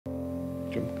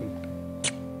Come.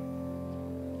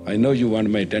 I know you want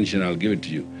my attention, I'll give it to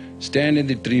you. Stand in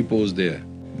the tree pose there.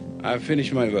 I've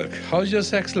finished my work. How's your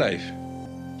sex life?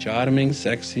 Charming,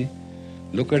 sexy.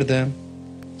 Look at them.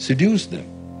 Seduce them.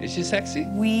 Is she sexy?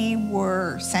 We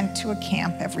were sent to a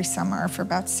camp every summer for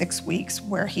about 6 weeks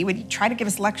where he would try to give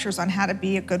us lectures on how to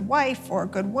be a good wife or a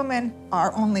good woman.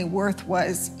 Our only worth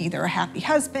was either a happy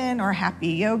husband or a happy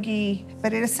yogi.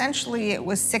 But it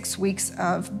was 6 weeks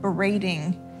of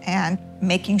berating and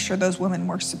making sure those women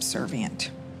were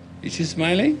subservient. Is she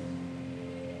smiling?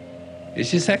 Is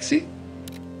she sexy?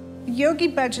 Yogi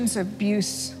Bhajan's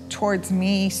abuse towards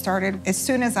me started as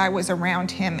soon as I was around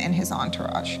him and his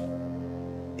entourage.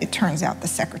 It turns out the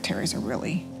secretaries are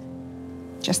really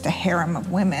just a harem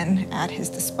of women at his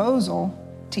disposal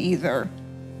to either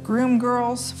groom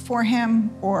girls for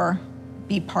him or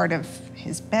be part of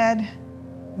his bed,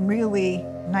 really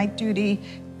night duty,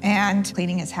 and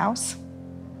cleaning his house.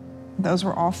 Those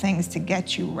were all things to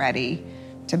get you ready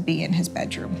to be in his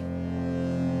bedroom.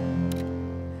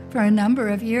 For a number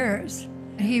of years,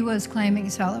 he was claiming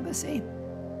celibacy.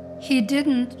 He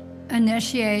didn't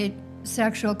initiate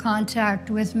sexual contact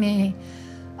with me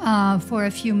for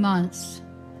a few months.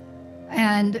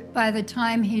 And by the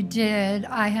time he did,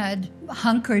 I had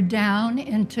hunkered down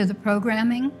into the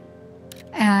programming.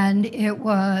 And it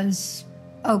was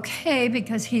okay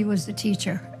because he was the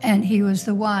teacher and he was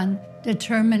the one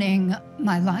determining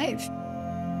my life.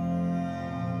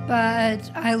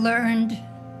 But I learned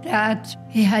that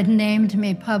he had named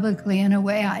me publicly in a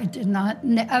way I did not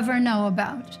ever know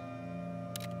about.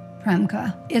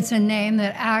 Premka. It's a name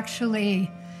that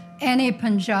actually any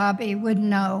Punjabi would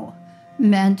know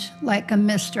meant like a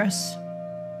mistress.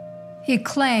 He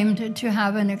claimed to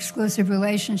have an exclusive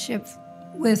relationship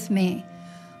with me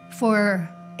for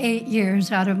 8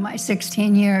 years out of my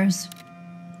 16 years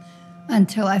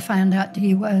until I found out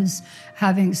he was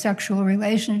having sexual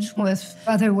relations with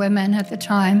other women at the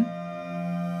time.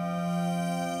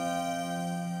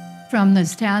 From the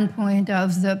standpoint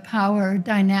of the power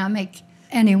dynamic,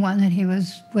 anyone that he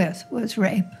was with was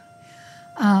rape.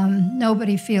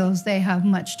 Nobody feels they have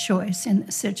much choice in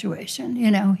this situation.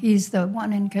 You know, he's the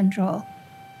one in control.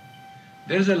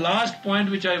 There's a last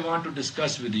point which I want to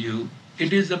discuss with you.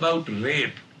 It is about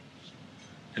rape.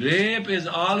 Rape is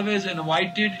always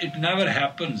invited, it never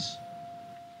happens.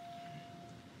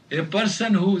 A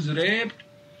person who is raped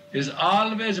is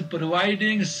always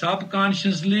providing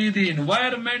subconsciously the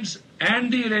environments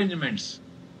and the arrangements.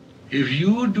 If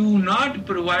you do not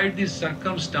provide the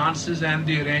circumstances and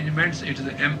the arrangements, it is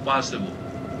impossible.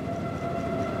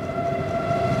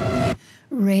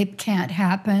 Rape can't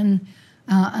happen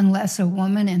unless a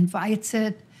woman invites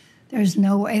it. There's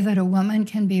no way that a woman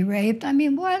can be raped. I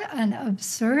mean, what an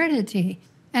absurdity.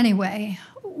 Anyway,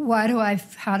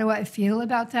 how do I feel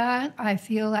about that? I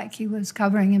feel like he was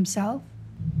covering himself.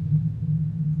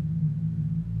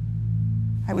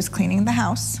 I was cleaning the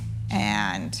house,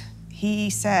 and he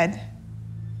said,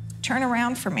 "Turn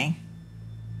around for me,"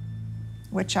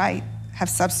 which I have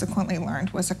subsequently learned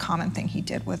was a common thing he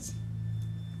did with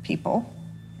people.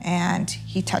 And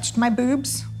he touched my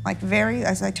boobs, like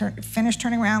as I finished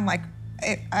turning around,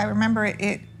 I remember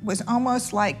it was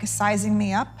almost like sizing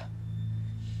me up.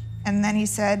 And then he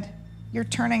said, "You're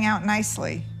turning out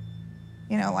nicely."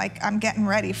 You know, like I'm getting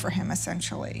ready for him,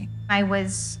 essentially. I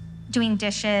was doing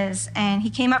dishes, and he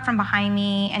came up from behind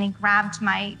me, and he grabbed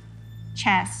my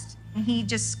chest. And he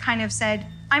just kind of said,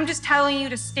 "I'm just telling you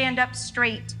to stand up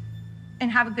straight and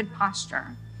have a good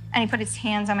posture." And he put his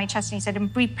hands on my chest, and he said,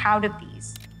 "And be proud of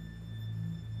these."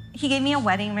 He gave me a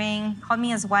wedding ring, called me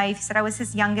his wife. He said I was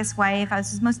his youngest wife. I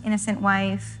was his most innocent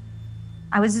wife.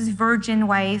 I was his virgin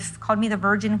wife, called me the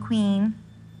Virgin Queen.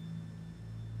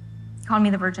 Called me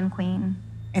the Virgin Queen.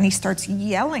 And he starts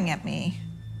yelling at me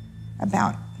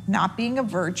about not being a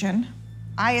virgin.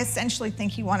 I essentially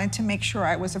think he wanted to make sure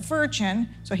I was a virgin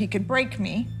so he could break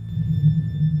me.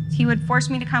 He would force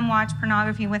me to come watch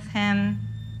pornography with him.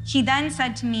 He then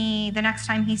said to me the next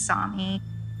time he saw me,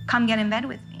 "Come get in bed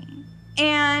with me."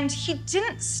 And he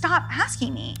didn't stop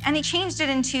asking me. And he changed it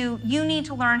into, "You need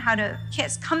to learn how to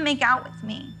kiss. Come make out with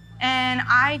me." And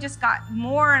I just got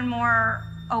more and more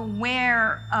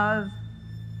aware of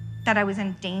that I was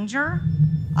in danger.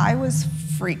 I was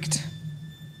freaked.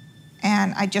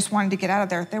 And I just wanted to get out of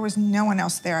there. There was no one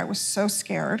else there. I was so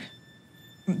scared.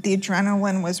 The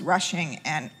adrenaline was rushing,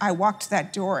 and I walked to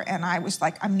that door, and I was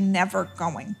like, I'm never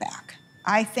going back.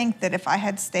 I think that if I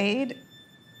had stayed,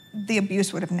 the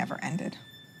abuse would have never ended.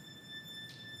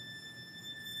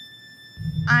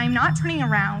 I'm not turning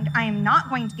around. I am not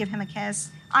going to give him a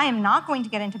kiss. I am not going to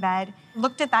get into bed.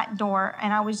 Looked at that door,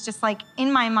 and I was just like,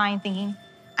 in my mind thinking,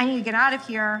 I need to get out of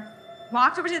here.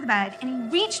 Walked over to the bed, and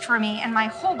he reached for me, and my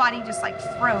whole body just like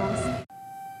froze.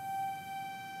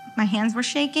 My hands were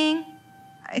shaking.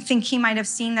 I think he might have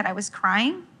seen that I was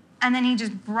crying. And then he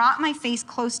just brought my face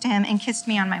close to him and kissed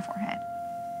me on my forehead.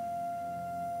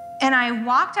 And I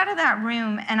walked out of that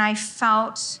room and I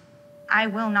felt, I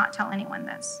will not tell anyone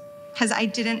this, because I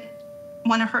didn't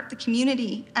want to hurt the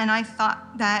community. And I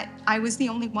thought that I was the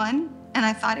only one, and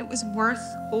I thought it was worth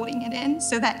holding it in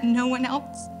so that no one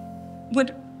else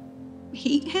would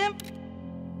hate him.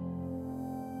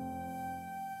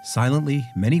 Silently,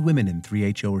 many women in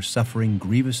 3HO are suffering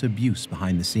grievous abuse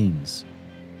behind the scenes.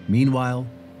 Meanwhile,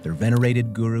 their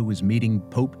venerated guru is meeting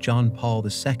Pope John Paul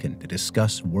II to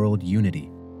discuss world unity.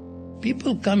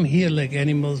 People come here like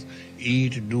animals,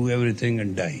 eat, do everything,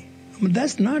 and die. I mean,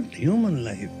 that's not human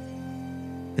life.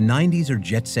 The 90s are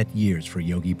jet-set years for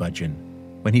Yogi Bhajan.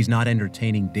 When he's not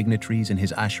entertaining dignitaries in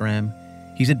his ashram,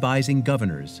 he's advising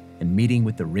governors and meeting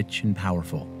with the rich and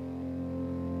powerful.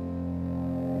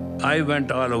 I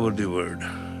went all over the world.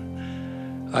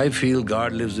 I feel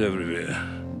God lives everywhere.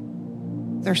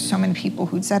 There's so many people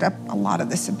who'd set up a lot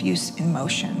of this abuse in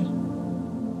motion.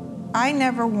 I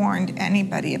never warned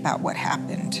anybody about what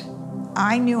happened.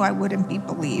 I knew I wouldn't be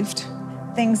believed.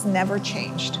 Things never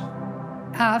changed.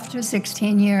 After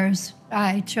 16 years,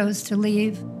 I chose to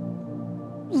leave.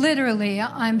 Literally,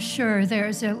 I'm sure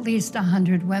there's at least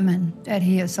 100 women that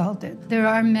he assaulted. There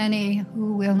are many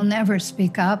who will never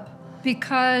speak up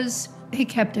because he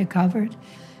kept it covered.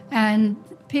 And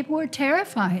people were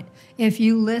terrified. If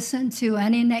you listen to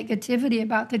any negativity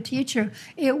about the teacher,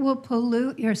 it will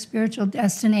pollute your spiritual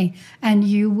destiny and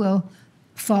you will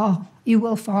fall. You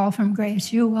will fall from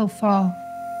grace. You will fall.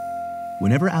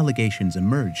 Whenever allegations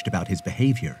emerged about his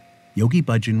behavior, Yogi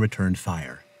Bhajan returned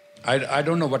fire. I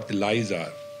don't know what the lies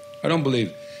are. I don't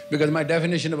believe. Because my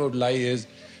definition about lie is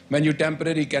when you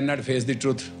temporarily cannot face the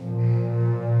truth.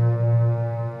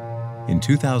 In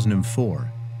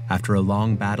 2004, after a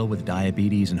long battle with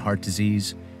diabetes and heart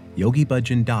disease, Yogi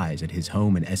Bhajan dies at his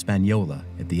home in Española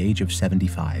at the age of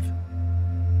 75.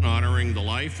 Honoring the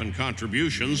life and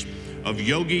contributions of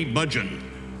Yogi Bhajan,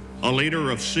 a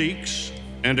leader of Sikhs,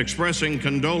 and expressing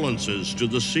condolences to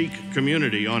the Sikh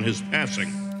community on his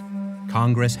passing.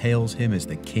 Congress hails him as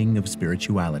the king of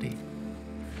spirituality.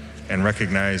 And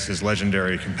recognize his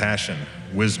legendary compassion,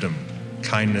 wisdom,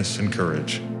 kindness, and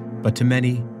courage. But to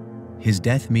many, his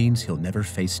death means he'll never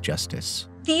face justice.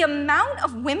 The amount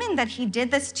of women that he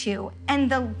did this to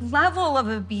and the level of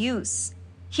abuse.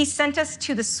 He sent us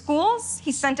to the schools,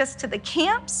 he sent us to the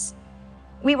camps.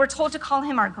 We were told to call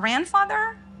him our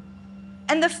grandfather.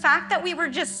 And the fact that we were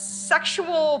just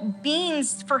sexual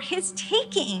beings for his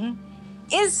taking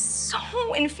is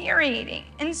so infuriating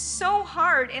and so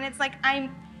hard. And it's like,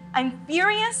 I'm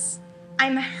furious,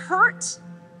 I'm hurt.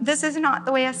 This is not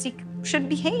the way a Sikh should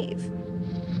behave.